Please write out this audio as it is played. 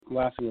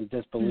laughing in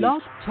disbelief.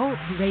 Blog Talk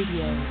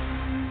Radio.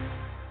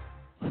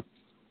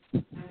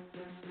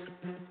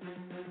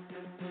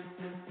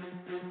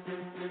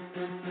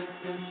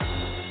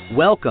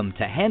 Welcome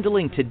to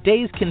Handling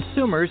Today's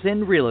Consumers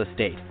in Real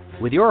Estate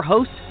with your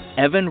host,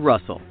 Evan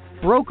Russell,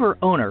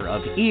 broker-owner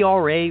of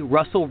ERA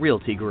Russell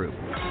Realty Group.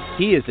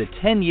 He is a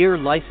 10-year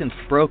licensed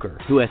broker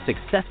who has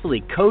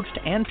successfully coached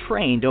and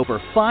trained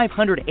over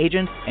 500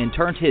 agents and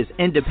turned his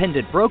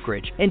independent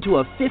brokerage into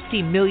a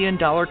 $50 million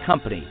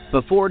company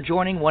before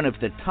joining one of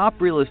the top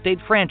real estate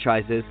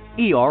franchises,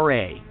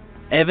 ERA.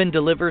 Evan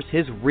delivers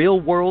his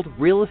real-world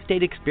real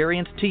estate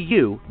experience to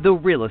you, the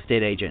real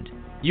estate agent.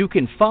 You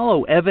can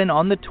follow Evan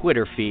on the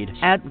Twitter feed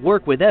at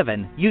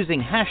WorkWithEvan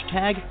using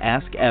hashtag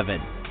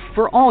AskEvan.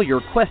 For all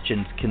your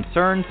questions,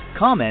 concerns,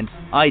 comments,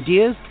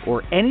 ideas,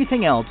 or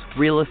anything else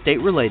real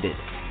estate related.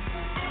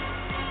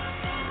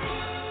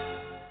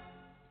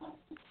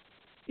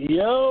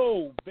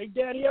 Yo, Big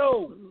Daddy,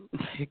 yo.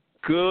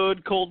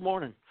 Good cold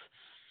morning.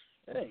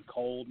 It ain't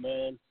cold,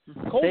 man.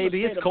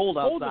 Baby, it's cold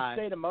outside. Cold's a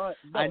state of mind.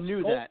 I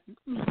knew that.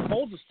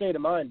 Cold's a state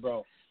of mind,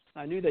 bro.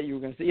 I knew that you were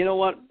going to say. You know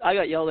what? I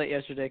got yelled at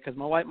yesterday because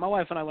my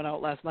wife and I went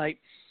out last night,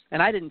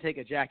 and I didn't take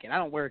a jacket. I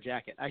don't wear a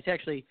jacket. I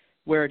actually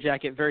wear a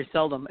jacket very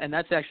seldom, and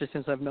that's actually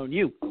since I've known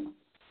you.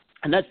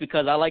 And that's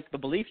because I like the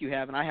belief you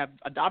have, and I have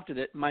adopted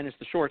it, minus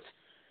the shorts,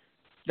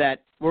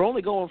 that we're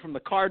only going from the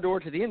car door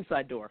to the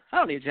inside door. I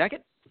don't need a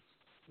jacket.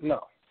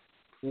 No.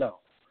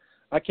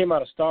 I came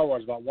out of Star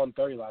Wars about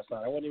 1:30 last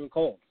night. I wasn't even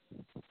cold.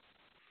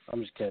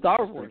 I'm just kidding.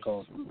 Star Wars.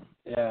 Cold.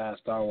 Yeah,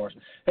 Star Wars.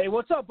 Hey,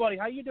 what's up, buddy?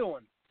 How you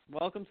doing?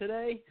 Welcome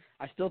today.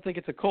 I still think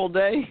it's a cold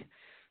day,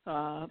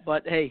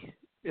 but, hey,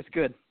 it's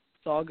good.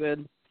 It's all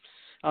good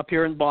up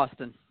here in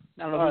Boston.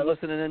 I don't know who's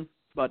listening in,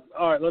 but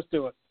all right, let's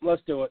do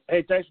it.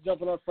 Hey, thanks for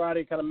jumping on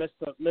Friday. Kind of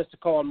missed the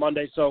call on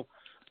Monday, so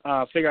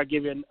figure I'd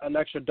give you an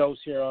extra dose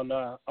here on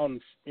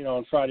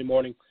Friday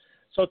morning.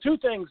 So two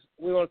things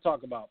we want to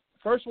talk about.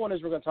 First one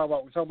is we're going to talk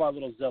about a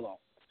little Zillow,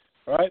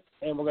 all right?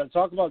 And we're going to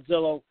talk about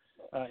Zillow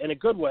in a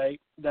good way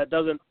that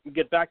doesn't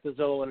get back to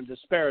Zillow in a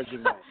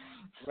disparaging way,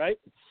 right?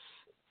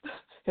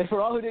 And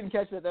for all who didn't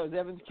catch that was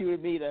Evan's cue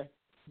to me to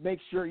make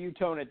sure you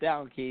tone it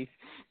down, Keith.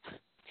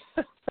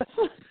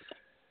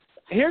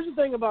 Here's the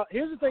thing about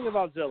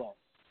Zillow.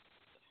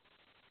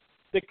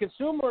 The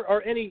consumer,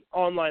 or any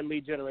online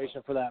lead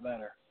generation for that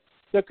matter,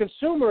 the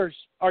consumers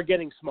are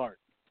getting smart,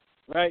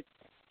 right?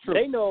 True.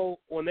 They know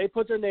when they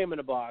put their name in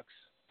a box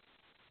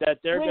that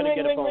they're going to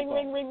get a phone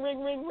call.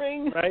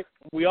 Ring. Right?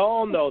 We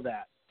all know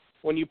that.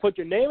 When you put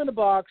your name in a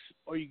box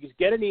or you just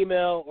get an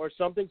email or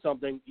something,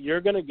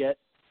 you're going to get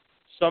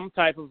some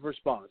type of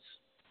response.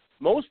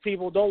 Most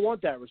people don't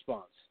want that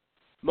response.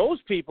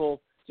 Most people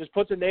just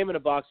put their name in a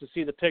box to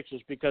see the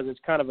pictures because it's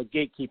kind of a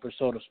gatekeeper,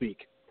 so to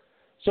speak.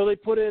 So they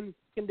put in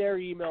their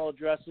email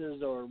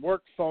addresses or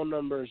work phone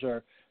numbers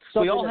or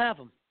something. We all have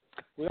them.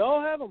 We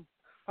all have them.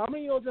 How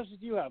many email addresses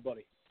do you have,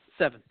 buddy?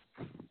 7.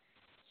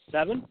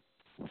 7?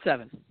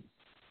 7.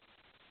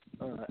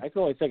 I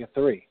can only think of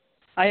 3.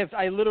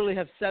 I literally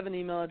have 7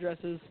 email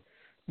addresses.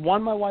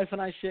 One my wife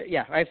and I share.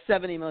 Yeah, I have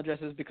 7 email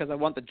addresses because I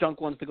want the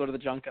junk ones to go to the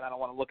junk, and I don't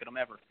want to look at them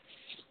ever.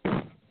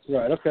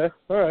 Right. Okay.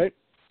 All right.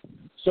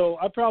 So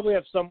I probably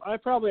have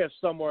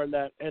somewhere in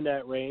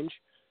that range.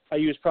 I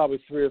use probably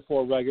 3 or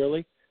 4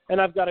 regularly, and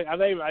I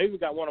even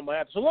got one on my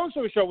app. So long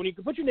story short, when you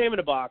can put your name in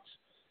a box,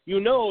 you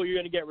know you're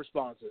going to get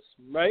responses,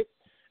 right?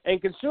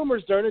 And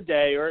consumers during the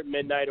day or at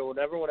midnight or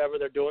whenever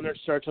they're doing their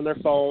search on their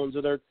phones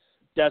or their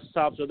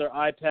desktops or their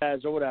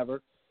iPads or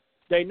whatever,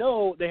 they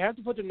know they have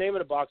to put their name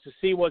in a box to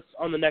see what's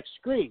on the next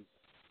screen.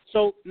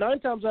 So 9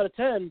 times out of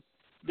 10,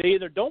 they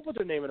either don't put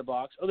their name in a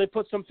box or they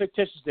put some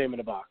fictitious name in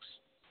a box.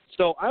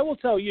 So I will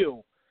tell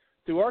you,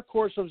 through our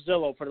course of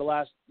Zillow for the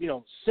last,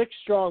 6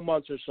 strong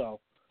months or so,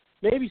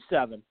 maybe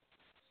 7,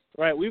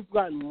 right, we've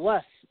gotten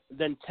less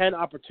than 10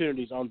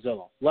 opportunities on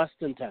Zillow, less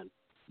than 10.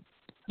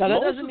 Now,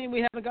 that doesn't mean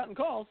we haven't gotten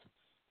calls.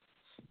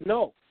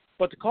 No,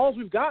 but the calls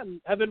we've gotten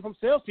have been from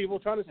salespeople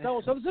trying to sell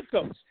us some zip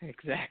codes.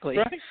 Exactly.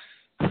 Right?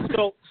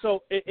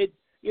 So it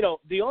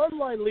the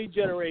online lead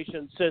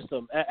generation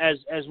system,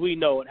 as we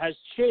know it, has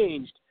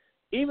changed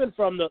even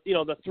from the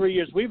 3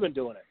 years we've been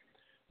doing it.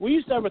 We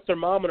used to have a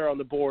thermometer on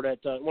the board at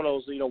one of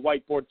those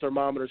whiteboard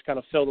thermometers, kind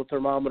of fill the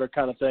thermometer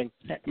kind of thing,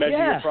 measure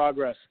your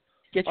progress.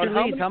 Get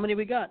your leads. How many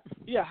we got?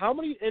 Yeah, how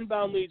many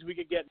inbound leads we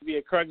could get via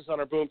Craigslist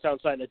on our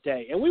Boomtown site in a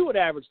day. And we would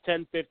average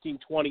 10, 15,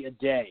 20 a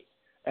day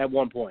at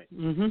one point.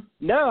 Mm-hmm.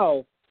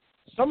 Now,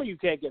 some of you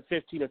can't get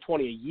 15 or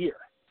 20 a year.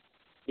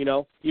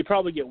 You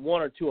probably get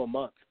 1 or 2 a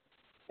month.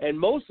 And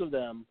most of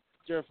them,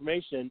 their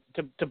information,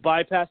 to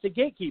bypass the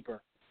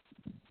gatekeeper,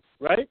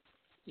 right?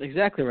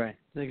 Exactly right.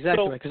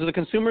 Exactly right. Because the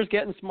consumer's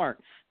getting smart.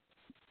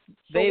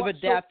 They've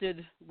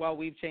adapted while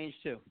we've changed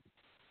too.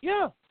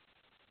 Yeah.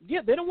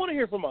 Yeah, they don't want to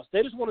hear from us.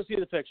 They just want to see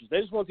the pictures. They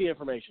just want the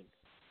information,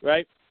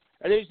 right?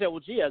 And then you say,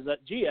 well,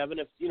 Evan,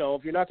 if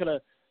you're not going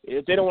to,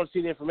 if they don't want to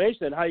see the information,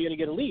 then how are you going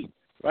to get a lead,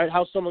 right?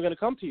 How's someone going to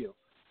come to you?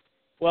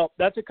 Well,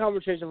 that's a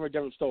conversation for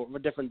a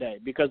different day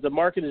because the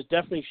market is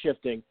definitely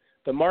shifting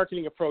the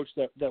marketing approach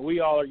that we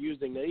all are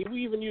using, that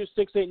we even used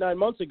 6, 8, 9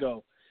 months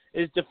ago,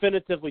 is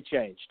definitively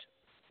changed,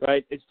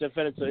 right? It's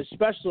definitive,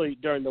 especially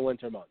during the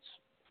winter months.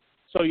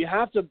 So you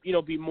have to,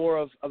 be more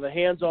of a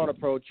hands-on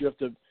approach. You have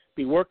to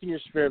be working your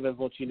sphere of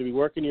influence. You need to be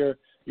working your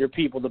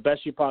people the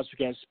best you possibly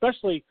can,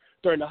 especially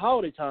during the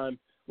holiday time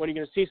when you're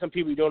going to see some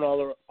people you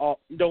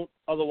don't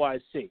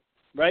otherwise see,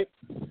 right?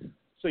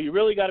 So you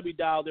really got to be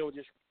dialed in with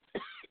your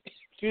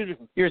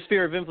your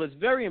sphere of influence.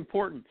 Very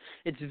important.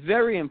 It's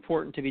very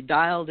important to be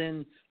dialed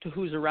in to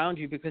who's around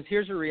you, because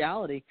here's a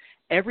reality.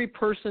 Every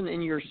person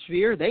in your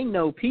sphere, they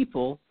know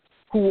people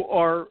who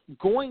are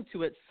going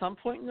to, at some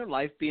point in their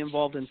life, be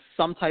involved in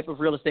some type of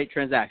real estate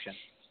transaction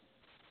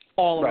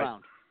all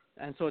around.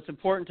 And so it's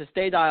important to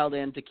stay dialed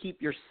in, to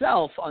keep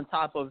yourself on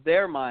top of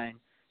their mind,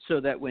 so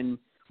that when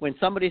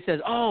somebody says,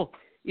 oh,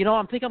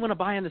 I think I'm going to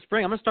buy in the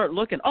spring, I'm going to start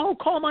looking. Oh,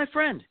 call my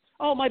friend.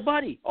 Oh, my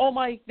buddy.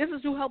 This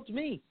is who helped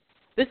me.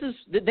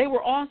 They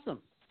were awesome.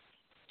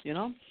 You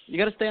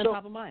got to stay on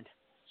top of mind.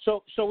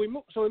 So we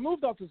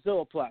moved off the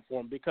Zillow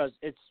platform because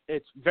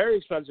it's very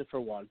expensive,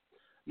 for one.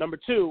 Number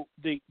two,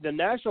 the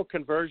national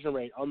conversion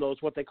rate on those,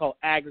 what they call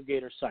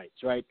aggregator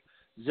sites, right?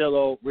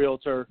 Zillow,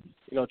 Realtor,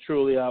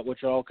 Trulia,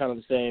 which are all kind of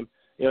the same.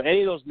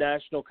 Any of those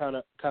national kind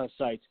of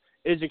sites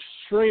is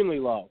extremely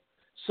low,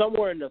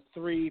 somewhere in the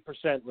 3%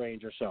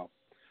 range or so.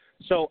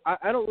 So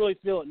I don't really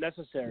feel it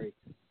necessary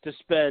to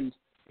spend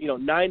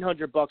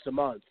 $900 a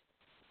month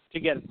to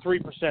get a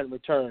 3%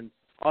 return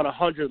on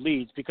 100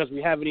 leads, because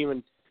we haven't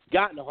even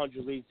gotten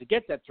 100 leads to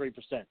get that 3%.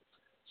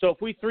 So if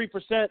we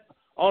 3%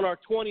 on our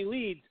 20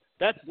 leads,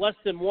 that's less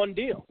than one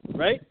deal,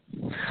 right?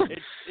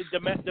 The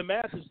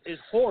math is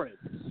horrid.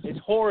 It's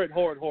horrid,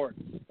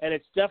 and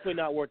it's definitely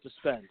not worth the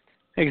spend.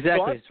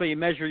 Exactly. That's why you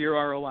measure your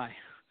ROI.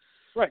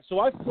 Right. So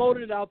I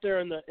floated it out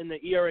there in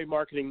the ERA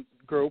marketing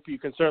group. You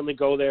can certainly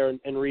go there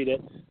and read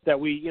it, that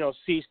we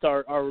ceased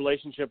our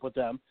relationship with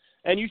them,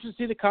 and you should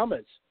see the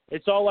comments.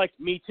 It's all like,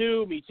 me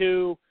too, me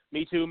too,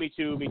 me too, me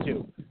too, me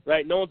too,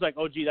 right? No one's like,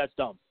 oh, gee, that's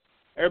dumb.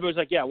 Everybody's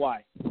like, yeah,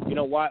 why?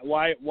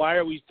 Why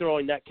are we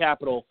throwing that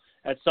capital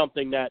at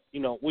something that,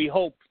 we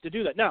hope to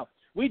do that? Now,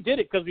 we did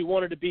it because we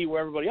wanted to be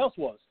where everybody else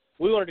was.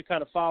 We wanted to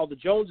kind of follow the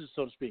Joneses,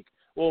 so to speak.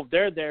 Well, if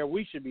they're there,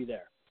 we should be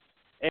there.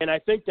 And I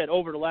think that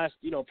over the last,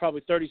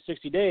 probably 30,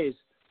 60 days,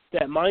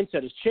 that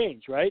mindset has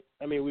changed, right?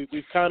 I mean,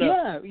 we've kind of...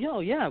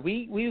 Yeah.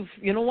 We've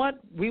you know what?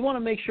 We want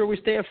to make sure we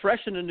stay fresh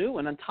and anew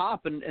and on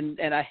top and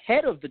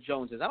ahead of the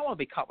Joneses. I don't want to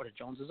be caught where the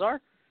Joneses are.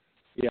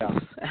 Yeah.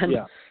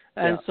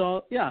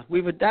 So,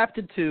 we've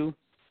adapted to,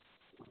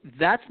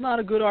 that's not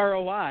a good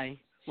ROI.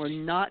 We're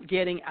not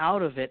getting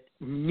out of it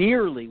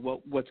nearly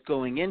what's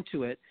going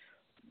into it.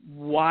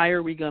 Why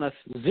are we going to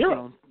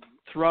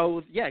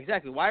throw? Yeah,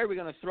 exactly. Why are we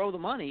going to throw the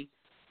money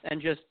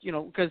and just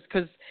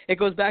because it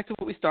goes back to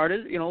what we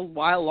started a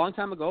long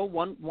time ago.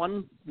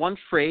 One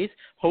phrase: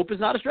 hope is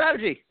not a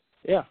strategy.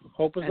 Yeah,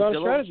 hope is not a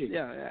strategy.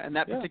 Yeah, and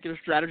that particular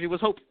strategy was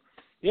hope.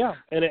 Yeah,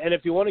 and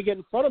if you want to get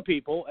in front of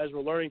people, as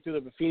we're learning through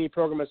the Buffini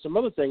program and some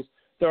other things,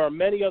 there are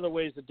many other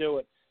ways to do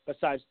it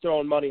besides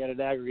throwing money at an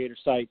aggregator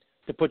site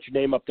to put your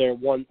name up there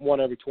one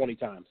every 20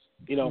 times.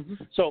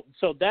 So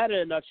that in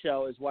a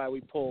nutshell is why we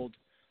pulled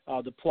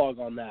the plug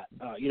on that.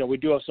 We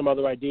do have some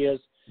other ideas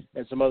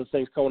and some other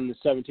things coming in the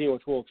 17,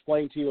 which we'll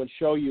explain to you and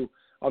show you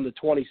on the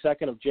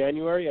 22nd of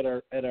January at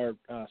our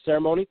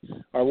ceremony,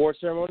 our award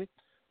ceremony.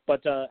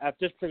 But at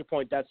this particular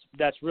point,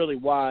 that's really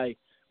why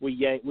we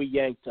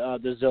yanked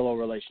the Zillow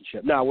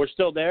relationship. Now we're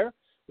still there.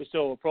 We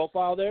still have a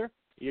profile there.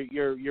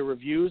 Your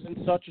reviews and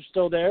such are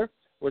still there.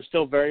 We're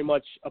still very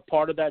much a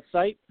part of that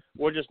site.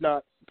 We're just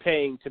not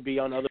paying to be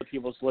on other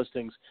people's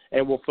listings,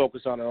 and we'll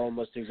focus on our own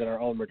listings and our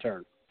own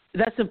return.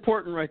 That's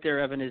important right there,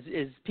 Evan,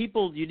 is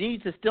people, you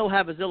need to still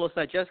have a Zillow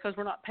site. Just because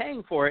we're not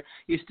paying for it,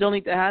 you still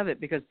need to have it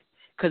because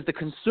the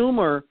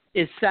consumer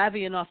is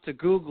savvy enough to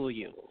Google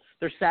you.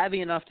 They're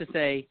savvy enough to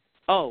say,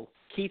 oh,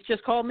 Keith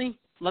just called me?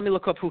 Let me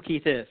look up who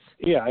Keith is.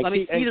 Yeah, Let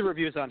me see the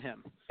reviews on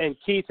him. And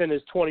Keith and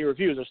his 20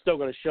 reviews are still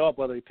going to show up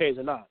whether he pays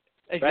or not.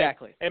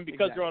 Exactly. Right? And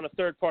because they're on a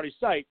third-party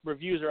site,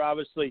 reviews are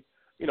obviously,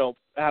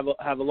 have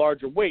a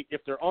larger weight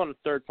if they're on a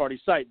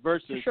third-party site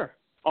versus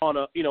on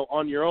a,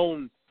 on your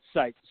own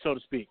site, so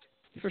to speak.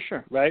 For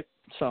sure. Right?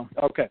 So.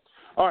 Okay.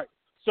 All right.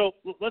 So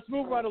let's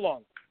move right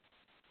along.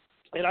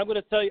 And I'm going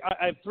to tell you,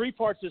 I have 3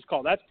 parts to this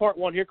call. That's part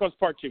 1. Here comes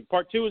part 2.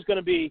 Part 2 is going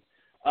to be,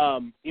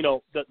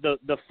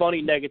 the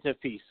funny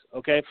negative piece.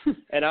 Okay.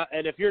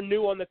 and if you're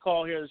new on the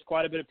call here, there's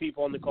quite a bit of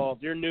people on the call.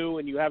 If you're new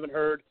and you haven't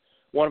heard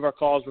one of our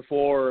calls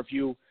before, or if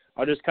you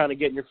are just kind of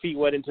getting your feet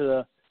wet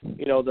into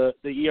the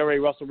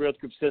ERA Russell Realty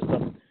Group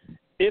system,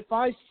 if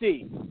I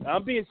see,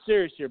 I'm being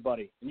serious here,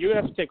 buddy, and you're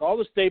going to have to take all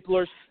the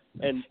staplers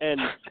and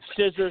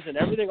scissors and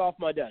everything off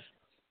my desk.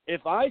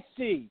 If I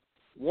see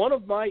one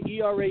of my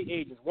ERA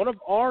agents, one of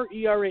our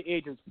ERA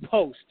agents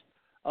post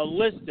a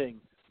listing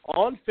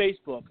on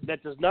Facebook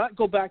that does not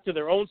go back to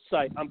their own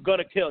site, I'm going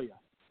to kill you.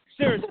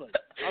 Seriously.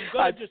 I'm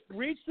going to just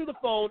reach through the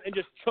phone and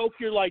just choke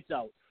your lights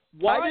out.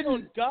 Why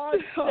on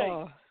God's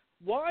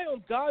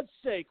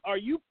sake are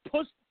you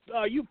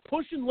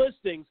pushing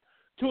listings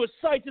to a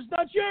site that's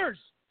not yours?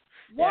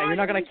 Why you're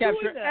not going to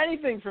capture that?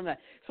 anything from that.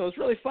 So it's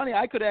really funny.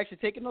 I could have actually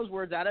taken those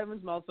words out of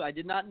Evan's mouth, so I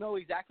did not know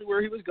exactly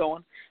where he was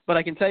going. But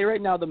I can tell you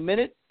right now, the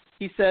minute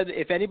he said,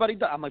 if anybody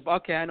does, I'm like,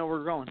 okay, I know where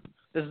we're going.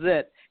 This is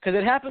it. Because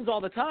it happens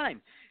all the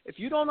time. If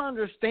you don't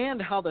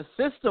understand how the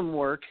system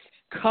works,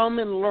 come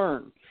and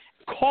learn.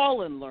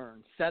 Call and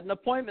learn. Set an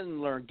appointment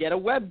and learn. Get a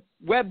web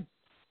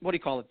what do you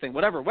call it thing?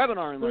 Whatever,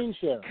 webinar and learn.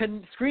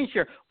 Screen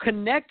share.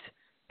 Connect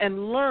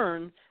and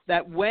learn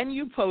that when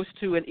you post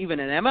to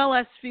even an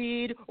MLS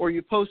feed, or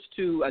you post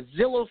to a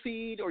Zillow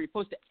feed, or you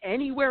post to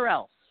anywhere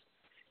else,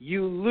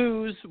 you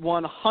lose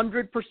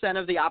 100%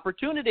 of the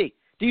opportunity.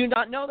 Do you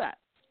not know that?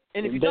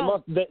 And if you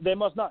they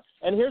must not.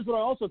 And here's what I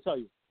also tell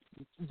you: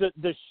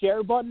 the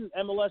share button,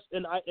 MLS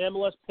and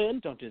MLS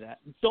pin. Don't do that.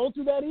 Don't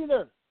do that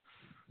either.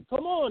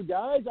 Come on,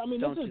 guys. I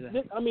mean,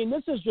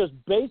 this is just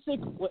basic.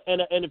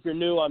 And if you're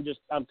new,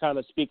 I'm kind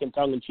of speaking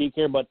tongue in cheek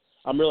here, but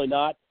I'm really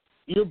not.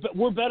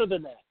 We're better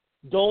than that.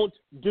 Don't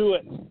do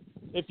it.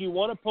 If you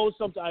want to post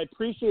something, I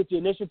appreciate the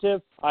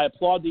initiative. I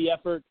applaud the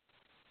effort.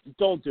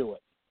 Don't do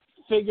it.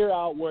 Figure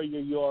out where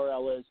your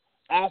URL is.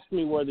 Ask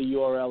me where the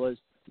URL is.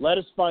 Let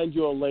us find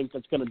you a link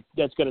that's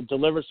gonna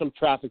deliver some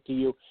traffic to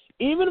you.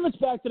 Even if it's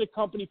back to the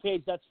company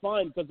page, that's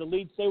fine because the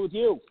leads stay with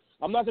you.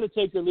 I'm not going to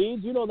take your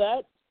leads. You know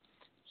that.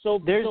 So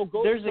there's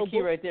the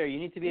key right there. You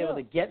need to be able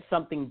to get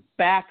something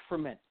back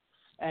from it.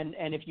 And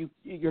if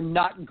you're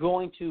not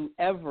going to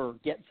ever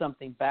get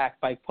something back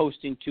by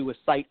posting to a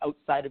site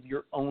outside of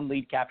your own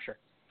lead capture.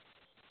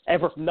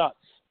 Ever.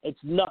 It's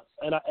nuts.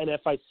 And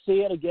if I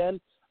see it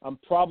again, I'm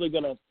probably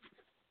gonna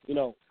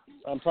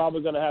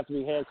have to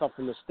be handcuffed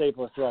from the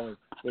stapler throwing,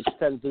 which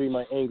tends to be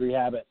my angry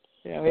habit.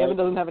 Yeah, Evan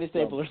doesn't have any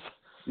staplers.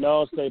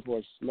 No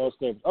staplers.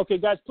 Okay,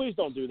 guys, please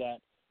don't do that.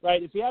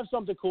 Right? If you have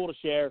something cool to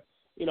share,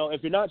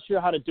 if you're not sure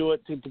how to do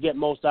it to get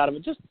most out of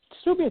it, just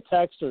shoot me a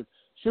text or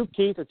shoot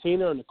Keith or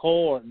Tina or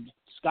Nicole or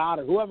Scott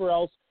or whoever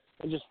else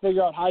and just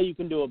figure out how you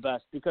can do it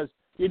best, because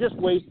you're just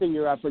wasting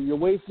your effort. You're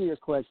wasting your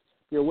clicks.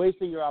 You're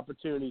wasting your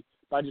opportunity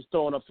by just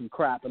throwing up some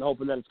crap and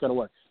hoping that it's going to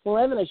work. Well,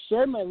 Evan, I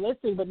shared my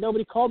listing, but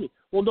nobody called me.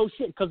 Well, no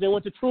shit, because they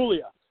went to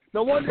Trulia.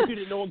 No wonder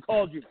no one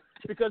called you,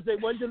 because they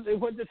went to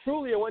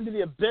Trulia, went to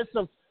the abyss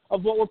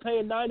of what we're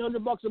paying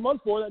 $900 a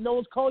month for that no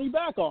one's calling you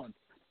back on.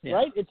 Yeah.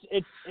 Right?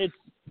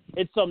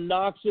 It's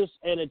obnoxious,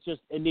 and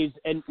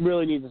it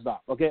really needs to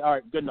stop. Okay, all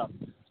right, good enough.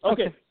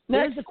 Okay.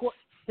 Here's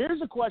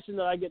a question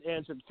that I get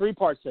answered. 3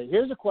 parts today.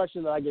 Here's a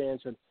question that I get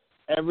answered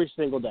every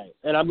single day,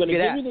 and I'm going to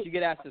give you you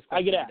get asked this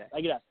question.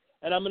 I get asked,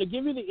 and I'm going to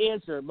give you the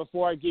answer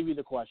before I give you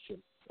the question.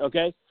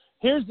 Okay?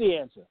 Here's the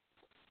answer.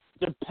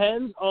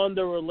 Depends on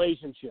the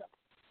relationship.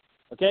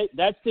 Okay,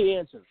 that's the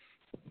answer.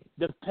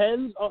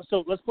 Depends on.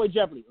 So let's play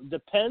Jeopardy.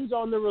 Depends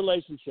on the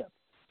relationship.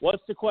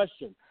 What's the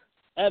question?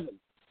 Evan,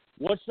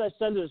 what should I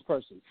send to this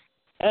person?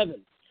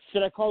 Evan,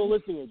 should I call the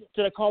listing agent?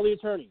 Should I call the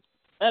attorney?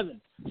 Evan,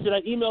 should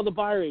I email the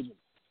buyer agent?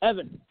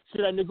 Evan,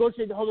 should I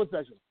negotiate the home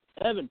inspection?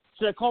 Evan,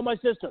 should I call my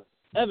sister?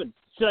 Evan,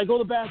 should I go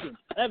to the bathroom?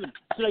 Evan,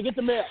 should I get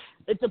the mail?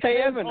 It depends. Hey,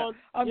 Evan,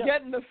 I'm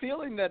getting the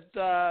feeling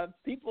that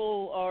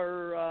people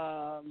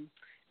are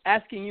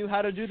asking you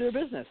how to do their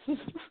business.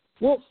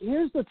 Well,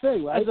 here's the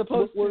thing, right? As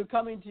opposed to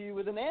coming to you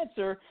with an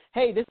answer,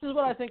 hey, this is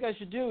what I think I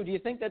should do. Do you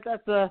think that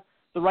that's the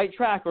right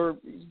track, or,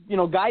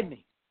 guide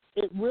me?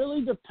 It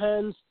really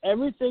depends.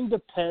 Everything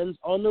depends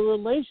on the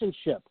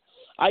relationship.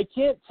 I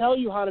can't tell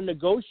you how to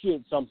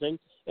negotiate something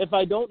if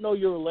I don't know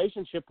your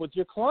relationship with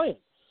your client.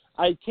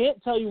 I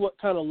can't tell you what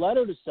kind of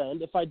letter to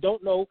send if I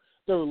don't know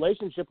the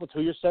relationship with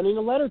who you're sending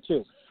the letter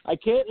to. I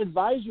can't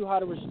advise you how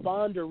to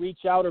respond or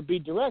reach out or be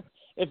direct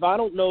if I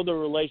don't know the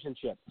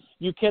relationship.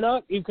 You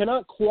cannot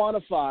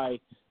quantify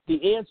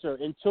the answer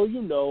until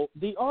you know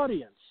the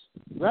audience,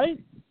 right?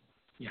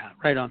 Yeah,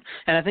 right on.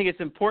 And I think it's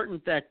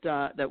important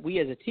that we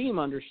as a team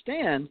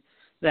understand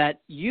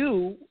that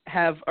you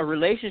have a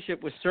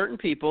relationship with certain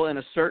people in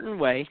a certain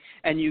way,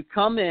 and you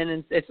come in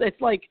and it's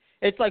like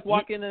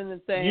walking in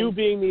and saying you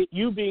being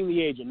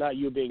the agent, not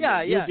you being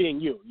you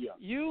being you. Yeah.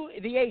 You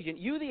the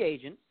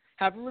agent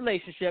have a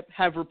relationship,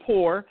 have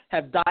rapport,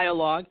 have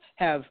dialogue,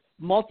 have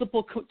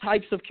multiple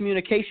types of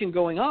communication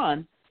going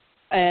on,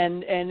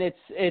 and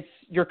it's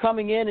you're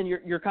coming in and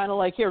you're kind of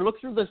like, here,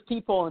 look through this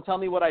peephole and tell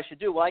me what I should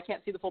do. Well, I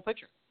can't see the full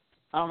picture.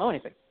 I don't know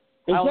anything.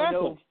 Exactly. I only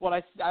know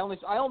what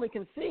I only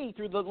can see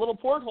through the little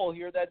porthole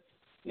here that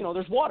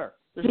there's water.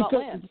 There's not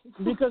land.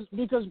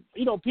 because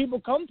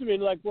people come to me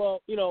and like,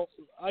 well,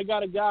 I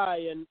got a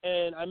guy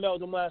and I met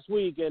with him last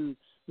week, and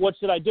what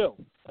should I do?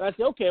 And I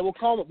say, okay, well,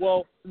 call him.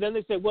 Well, then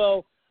they say,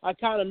 well, I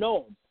kind of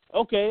know him.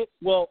 Okay,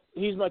 well,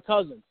 he's my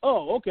cousin.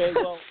 Oh, okay,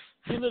 well,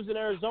 he lives in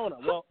Arizona.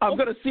 Well, I'm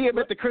going to see him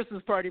at the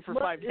Christmas party for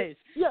 5 days.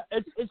 Yeah,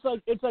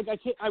 it's like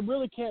I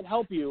really can't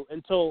help you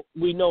until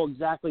we know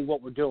exactly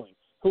what we're doing,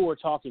 who we're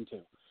talking to.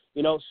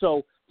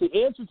 So the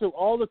answer to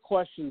all the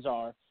questions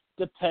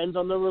depends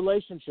on the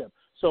relationship.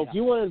 So if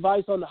you want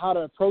advice on how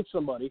to approach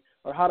somebody,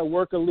 or how to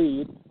work a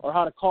lead, or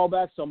how to call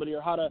back somebody,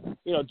 or how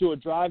to do a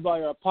drive-by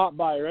or a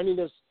pop-by or any of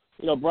this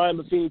Brian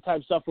Buffini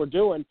type stuff we're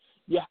doing,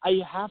 you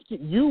have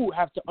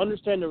to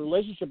understand the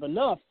relationship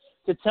enough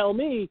to tell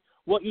me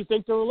what you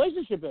think the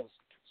relationship is.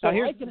 So now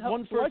here's I can help.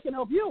 one So I can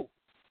help you.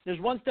 There's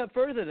one step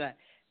further than that.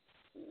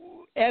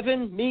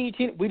 Evan, me,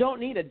 Tina, we don't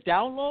need a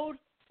download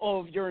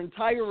of your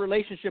entire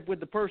relationship with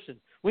the person.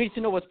 We need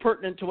to know what's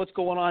pertinent to what's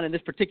going on in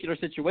this particular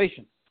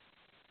situation.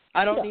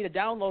 I don't need a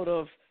download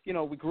of,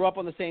 we grew up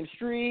on the same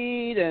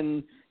street,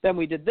 and then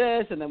we did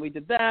this, and then we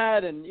did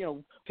that, and,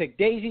 pick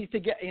daisies to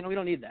get, we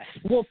don't need that.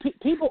 Well,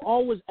 people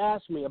always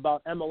ask me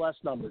about MLS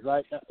numbers,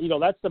 right?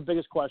 That's the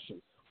biggest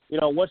question.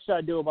 What should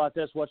I do about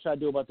this? What should I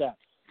do about that?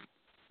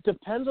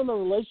 Depends on the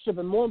relationship,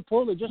 and more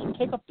importantly, just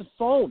pick up the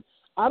phone.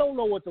 I don't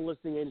know what the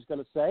listing agent's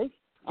going to say.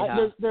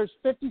 Yeah. There's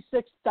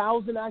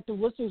 56,000 active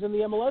listings in the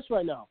MLS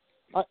right now.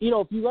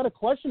 If you got a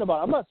question about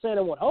it, I'm not saying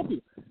I won't help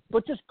you,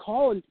 but just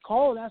call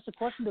and ask a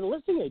question to the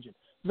listing agent.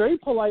 Very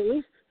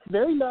politely,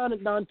 very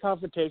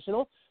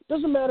non-confrontational.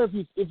 Doesn't matter if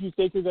you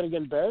think you're going to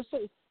get embarrassed.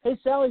 Say, hey,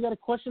 Sally, I got a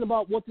question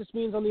about what this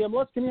means on the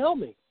MLS. Can you help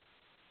me?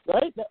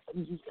 Right?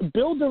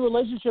 Build the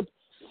relationship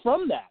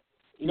from that.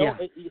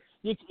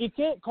 You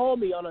can't call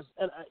me on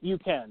you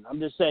can. I'm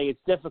just saying it's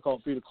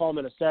difficult for you to call me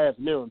on a Saturday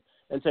afternoon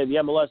and say the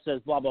MLS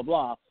says blah, blah,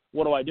 blah.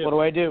 What do I do? What do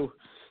I do?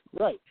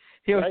 Right.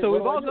 Right? So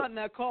we've all gotten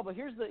that call, but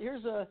here's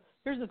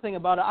the thing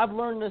about it. I've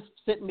learned this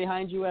sitting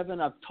behind you, Evan.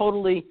 I've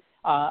totally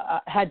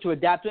had to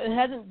adapt to it. It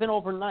hasn't been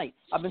overnight.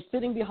 I've been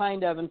sitting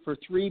behind Evan for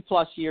 3+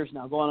 years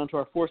now, going on to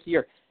our 4th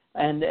year,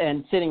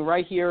 and sitting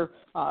right here,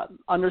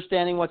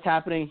 understanding what's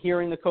happening,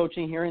 hearing the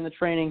coaching, hearing the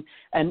training.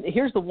 And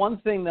here's the one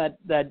thing that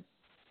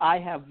I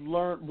have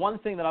learned. One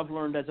thing that I've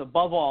learned, as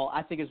above all,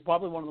 I think is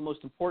probably one of the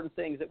most important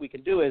things that we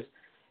can do is,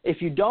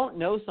 if you don't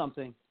know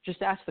something,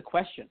 just ask the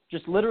question.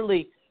 Just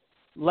literally,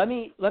 let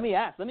me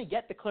ask. Let me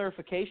get the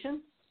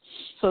clarification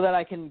so that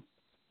I can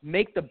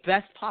make the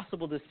best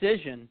possible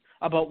decision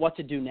about what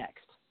to do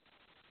next.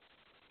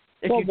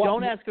 If you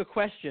don't ask a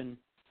question,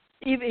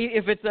 even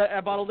if it's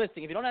about a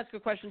listing, if you don't ask a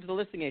question to the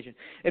listing agent,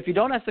 if you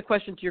don't ask the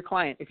question to your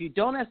client, if you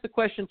don't ask the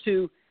question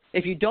to,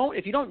 if you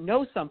don't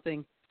know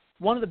something,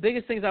 one of the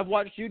biggest things I've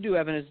watched you do,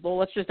 Evan, is, well,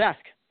 let's just ask.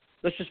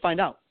 Let's just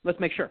find out. Let's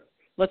make sure.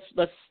 Let's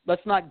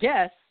not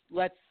guess.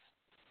 Let's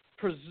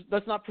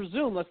not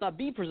presume. Let's not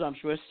be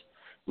presumptuous.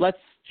 Let's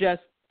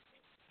just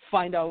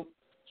find out.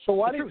 So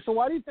why do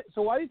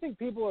you think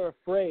people are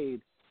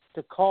afraid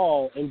to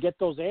call and get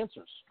those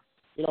answers?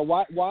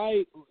 Why?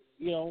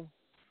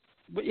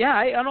 But yeah,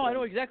 I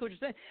know exactly what you're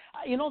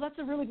saying. That's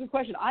a really good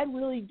question. I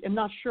really am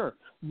not sure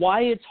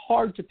why it's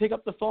hard to pick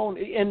up the phone.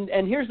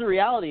 And here's the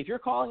reality: if you're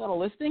calling on a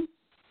listing,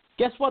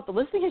 guess what? The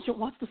listing agent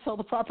wants to sell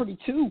the property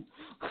too.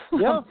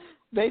 Yeah.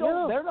 They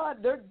don't. They're not.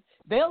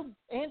 They'll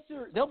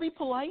answer. They'll be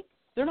polite.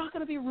 They're not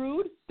going to be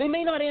rude. They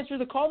may not answer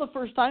the call the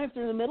first time if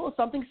they're in the middle of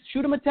something.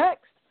 Shoot them a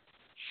text.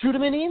 Shoot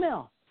them an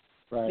email.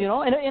 Right.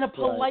 In a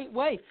polite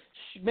way.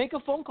 Make a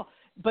phone call.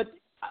 But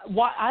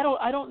why? I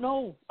don't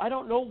know. I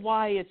don't know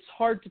why it's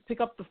hard to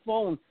pick up the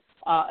phone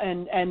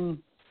and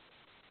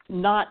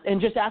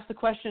just ask the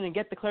question and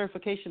get the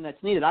clarification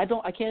that's needed. I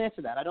can't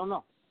answer that. I don't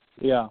know.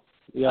 Yeah.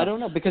 I don't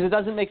know, because it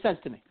doesn't make sense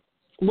to me.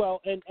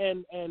 Well, and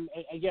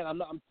again,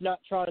 I'm not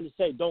trying to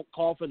say don't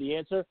call for the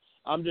answer.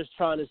 I'm just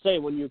trying to say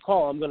when you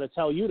call, I'm going to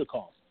tell you to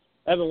call.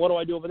 Evan, what do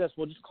I do over this?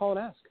 Well, just call and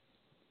ask.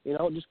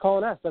 Just call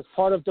and ask. That's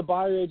part of the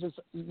buyer agent's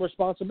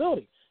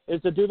responsibility, is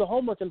to do the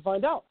homework and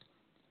find out,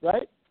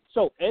 right?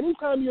 So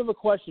anytime you have a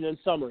question, in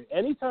summary,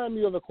 anytime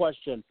you have a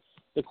question,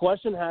 the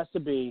question has to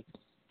be,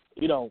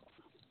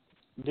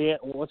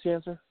 what's the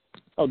answer?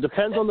 Oh,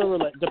 depends on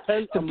the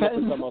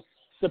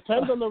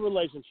depends on the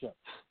relationship,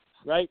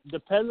 right?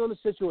 Depends on the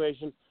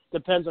situation,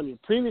 depends on your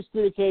previous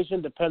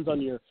communication, depends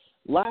on your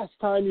last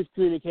time you've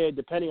communicated,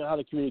 depending on how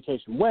the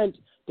communication went,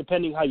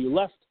 depending how you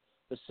left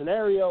the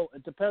scenario.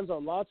 It depends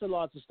on lots and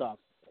lots of stuff.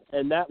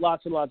 And that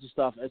lots and lots of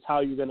stuff is how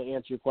you're going to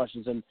answer your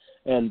questions.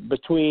 And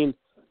between,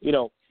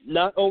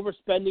 not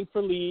overspending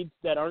for leads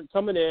that aren't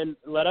coming in,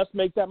 let us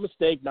make that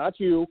mistake, not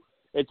you.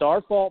 It's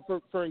our fault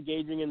for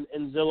engaging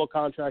in Zillow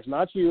contracts,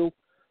 not you.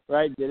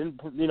 Right? They didn't,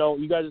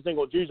 you guys think,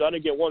 well, geez, I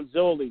didn't get one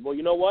Zillow lead. Well,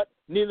 you know what?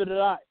 Neither did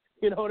I.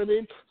 You know what I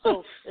mean?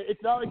 So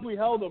it's not like we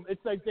held them.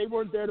 It's like they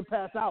weren't there to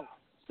pass out.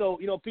 So,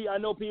 I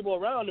know people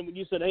around, and when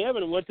you said, hey,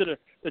 Evan, we went to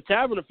the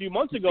tavern a few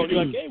months ago, and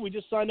you're like, hey, we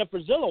just signed up for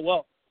Zillow.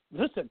 Well,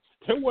 listen,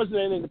 there wasn't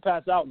anything to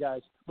pass out,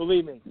 guys.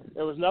 Believe me.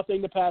 There was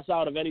nothing to pass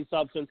out of any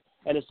substance,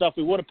 and the stuff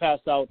we would have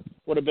passed out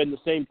would have been the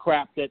same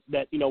crap that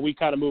we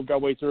kind of moved our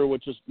way through,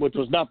 which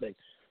was nothing.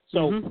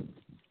 So,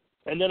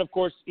 and then, of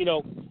course,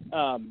 the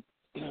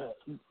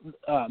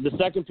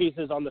second piece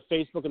is on the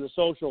Facebook and the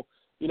social.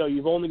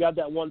 You've only got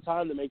that one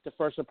time to make the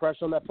first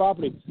impression on that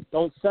property.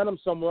 Don't send them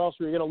somewhere else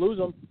where you're going to lose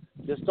them.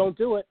 Just don't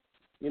do it.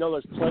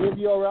 There's plenty of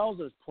URLs.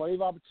 There's plenty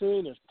of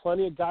opportunity. There's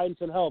plenty of guidance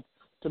and help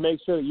to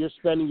make sure that you're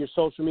spending your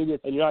social media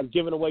and you're not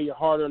giving away your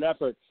hard-earned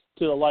effort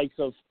to the likes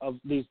of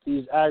these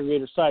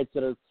aggregator sites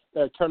that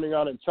are turning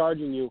around and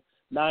charging you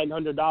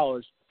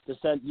 $900 to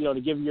send,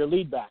 to give you your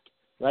lead back.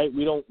 Right?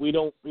 We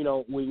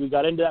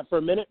got into that for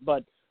a minute,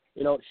 but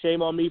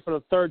shame on me for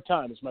the third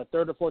time. It's my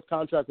third or fourth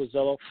contract with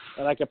Zillow,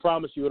 and I can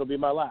promise you it'll be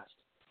my last,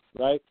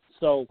 right?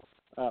 So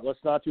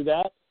let's not do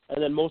that.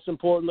 And then most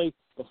importantly,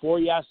 before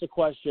you ask the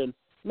question,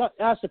 not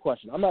ask the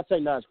question. I'm not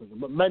saying not ask the question,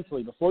 but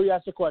mentally, before you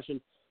ask the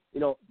question,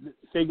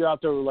 figure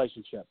out their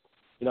relationship.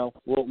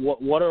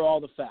 What are all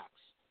the facts?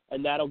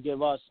 And that'll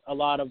give us a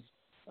lot of,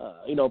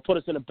 put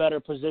us in a better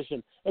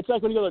position. It's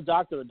like when you go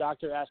to the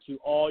doctor asks you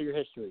all your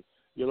history.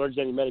 You're allergic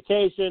to any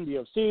medication? Do you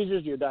have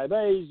seizures? Do you have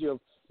diabetes? Do you have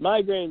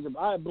migraines?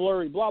 Eye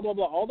blurry? Blah, blah,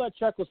 blah. All that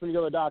checklist when you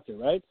go to the doctor,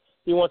 right?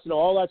 He wants to know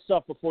all that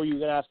stuff before you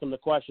can ask him the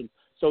question,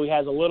 so he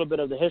has a little bit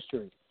of the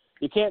history.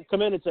 You can't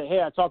come in and say,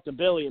 hey, I talked to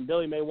Billy, and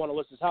Billy may want to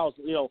list his house.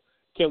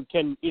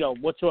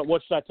 What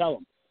should I tell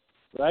him,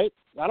 right?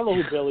 I don't know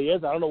who Billy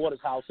is. I don't know what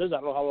his house is. I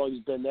don't know how long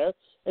he's been there.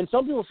 And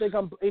some people think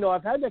I've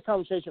had that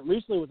conversation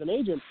recently with an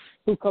agent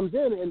who comes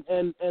in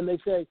and they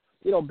say,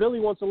 Billy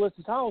wants to list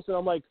his house, and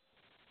I'm like,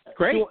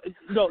 great.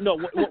 No.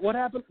 What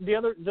happened the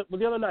other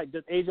night?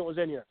 The agent was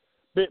in here.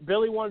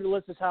 Billy wanted to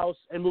list his house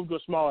and move to a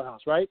smaller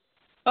house, right?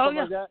 Oh,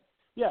 something like that.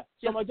 Yeah,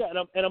 something like that.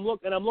 And I'm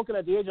looking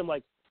at the agent. I'm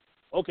like,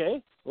 okay,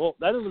 well,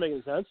 that doesn't make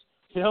any sense.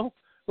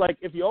 Like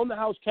if you own the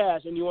house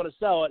cash and you want to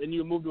sell it and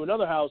you move to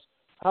another house,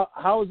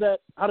 how does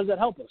that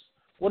help us?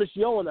 What does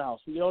she owe in the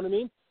house? You know what I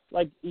mean?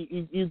 Like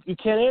you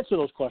can't answer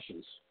those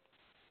questions.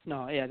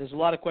 No, yeah, there's a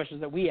lot of questions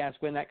that we ask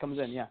when that comes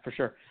in. Yeah, for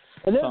sure.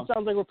 And then it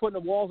sounds like we're putting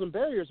up walls and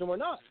barriers, and we're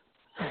not.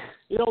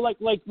 Like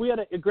we had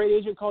a great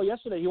agent call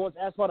yesterday. He wants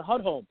to ask about a HUD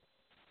home.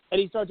 And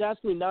he starts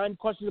asking me 9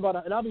 questions about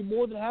it, and I'll be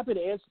more than happy to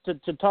answer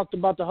to talk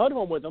about the HUD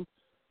home with him,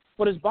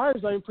 but his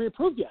buyer's not even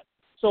pre-approved yet.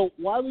 So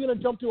why are we going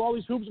to jump through all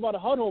these hoops about a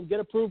HUD home,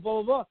 get approved,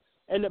 blah, blah,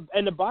 blah,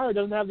 and the buyer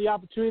doesn't have the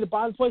opportunity to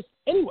buy the place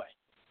anyway?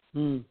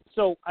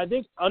 So I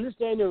think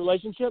understanding the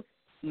relationship,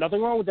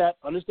 nothing wrong with that,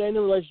 understanding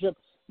the relationship,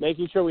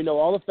 making sure we know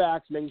all the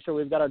facts, making sure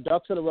we've got our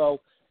ducks in a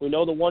row, we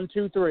know the 1,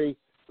 2, 3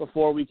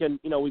 before we can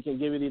give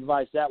you the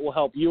advice. That will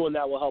help you and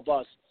that will help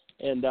us,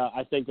 and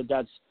I think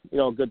that's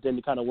a good thing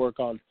to kind of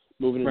work on.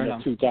 Moving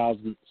into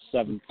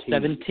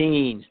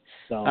 2017.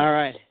 So. All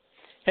right.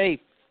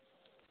 Hey,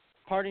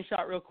 parting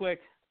shot real quick.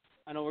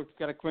 I know we've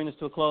got to bring this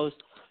to a close.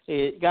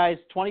 Guys,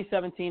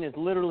 2017 is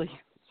literally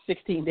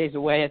 16 days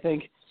away, I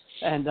think.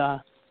 And,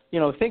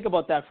 think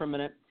about that for a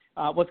minute.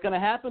 What's going to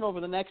happen over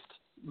the next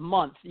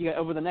month,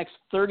 over the next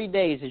 30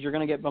 days, is you're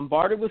going to get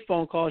bombarded with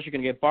phone calls. You're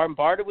going to get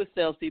bombarded with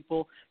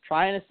salespeople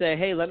trying to say,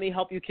 hey, let me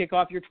help you kick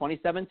off your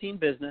 2017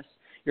 business.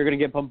 You're going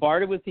to get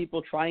bombarded with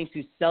people trying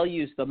to sell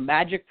you the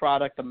magic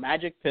product, the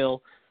magic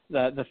pill,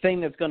 the thing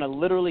that's going to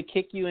literally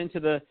kick you into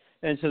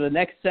the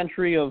next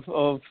century of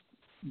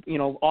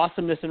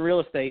awesomeness in real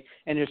estate.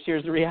 And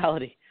here's the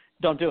reality: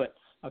 don't do it.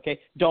 Okay,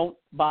 don't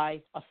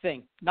buy a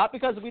thing. Not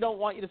because we don't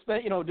want you to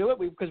spend, do it,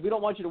 because we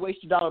don't want you to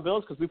waste your dollar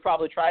bills. Because we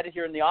probably tried it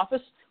here in the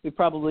office. We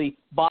probably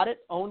bought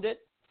it, owned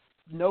it,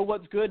 know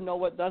what's good, know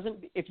what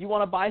doesn't. If you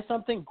want to buy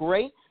something,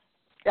 great.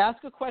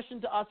 Ask a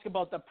question to us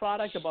about the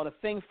product, about a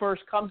thing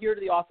first. Come here to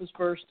the office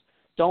first.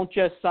 Don't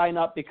just sign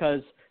up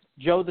because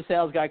Joe, the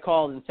sales guy,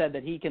 called and said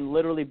that he can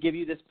literally give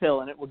you this pill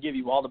and it will give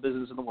you all the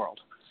business in the world.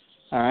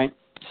 All right?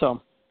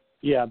 So.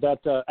 Yeah,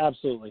 that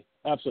absolutely.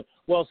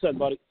 Well said,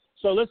 buddy.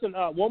 So listen,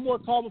 one more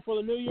call before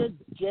the new year,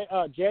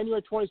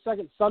 January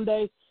 22nd,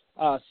 Sunday,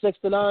 6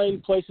 to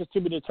 9, places to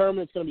be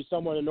determined. It's going to be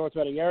somewhere in the North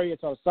Reading area.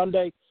 It's on a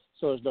Sunday,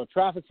 so there's no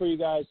traffic for you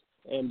guys,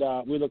 and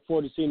we look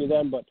forward to seeing you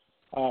then. But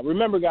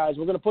remember, guys,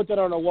 we're going to put that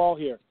on our wall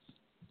here.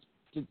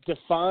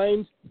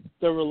 Define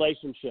the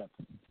relationship,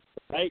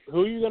 right?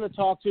 Who you're going to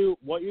talk to,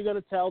 what you're going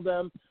to tell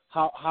them,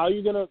 how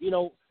you're going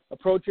to,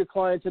 approach your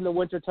clients in the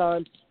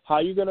wintertime, how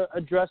you're going to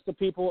address the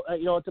people, at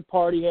the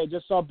party. Hey,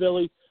 just saw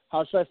Billy.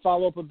 How should I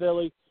follow up with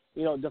Billy?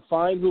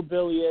 Define who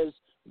Billy is,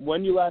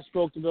 when you last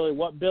spoke to Billy,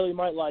 what Billy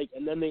might like,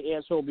 and then the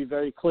answer will be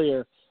very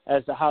clear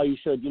as to how you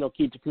should,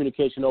 keep the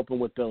communication open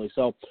with Billy.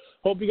 So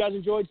hope you guys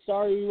enjoyed.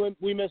 Sorry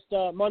we missed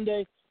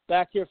Monday.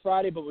 Back here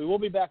Friday, but we will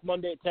be back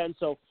Monday at 10.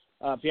 So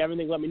if you have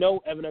anything, let me know.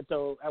 Evan at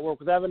Work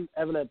with Evan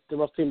at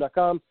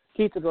therusteam.com,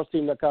 Keith at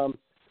therusteam.com.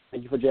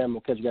 Thank you for jamming.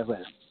 We'll catch you guys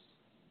later.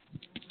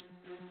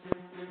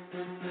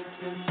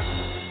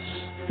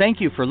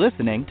 Thank you for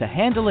listening to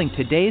Handling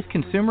Today's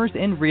Consumers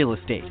in Real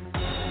Estate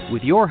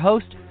with your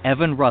host,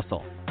 Evan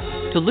Russell.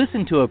 To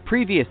listen to a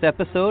previous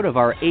episode of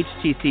our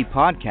HTC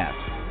podcast,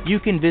 you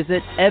can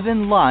visit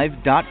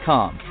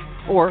evanlive.com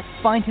or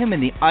find him in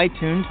the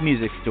iTunes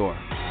Music Store.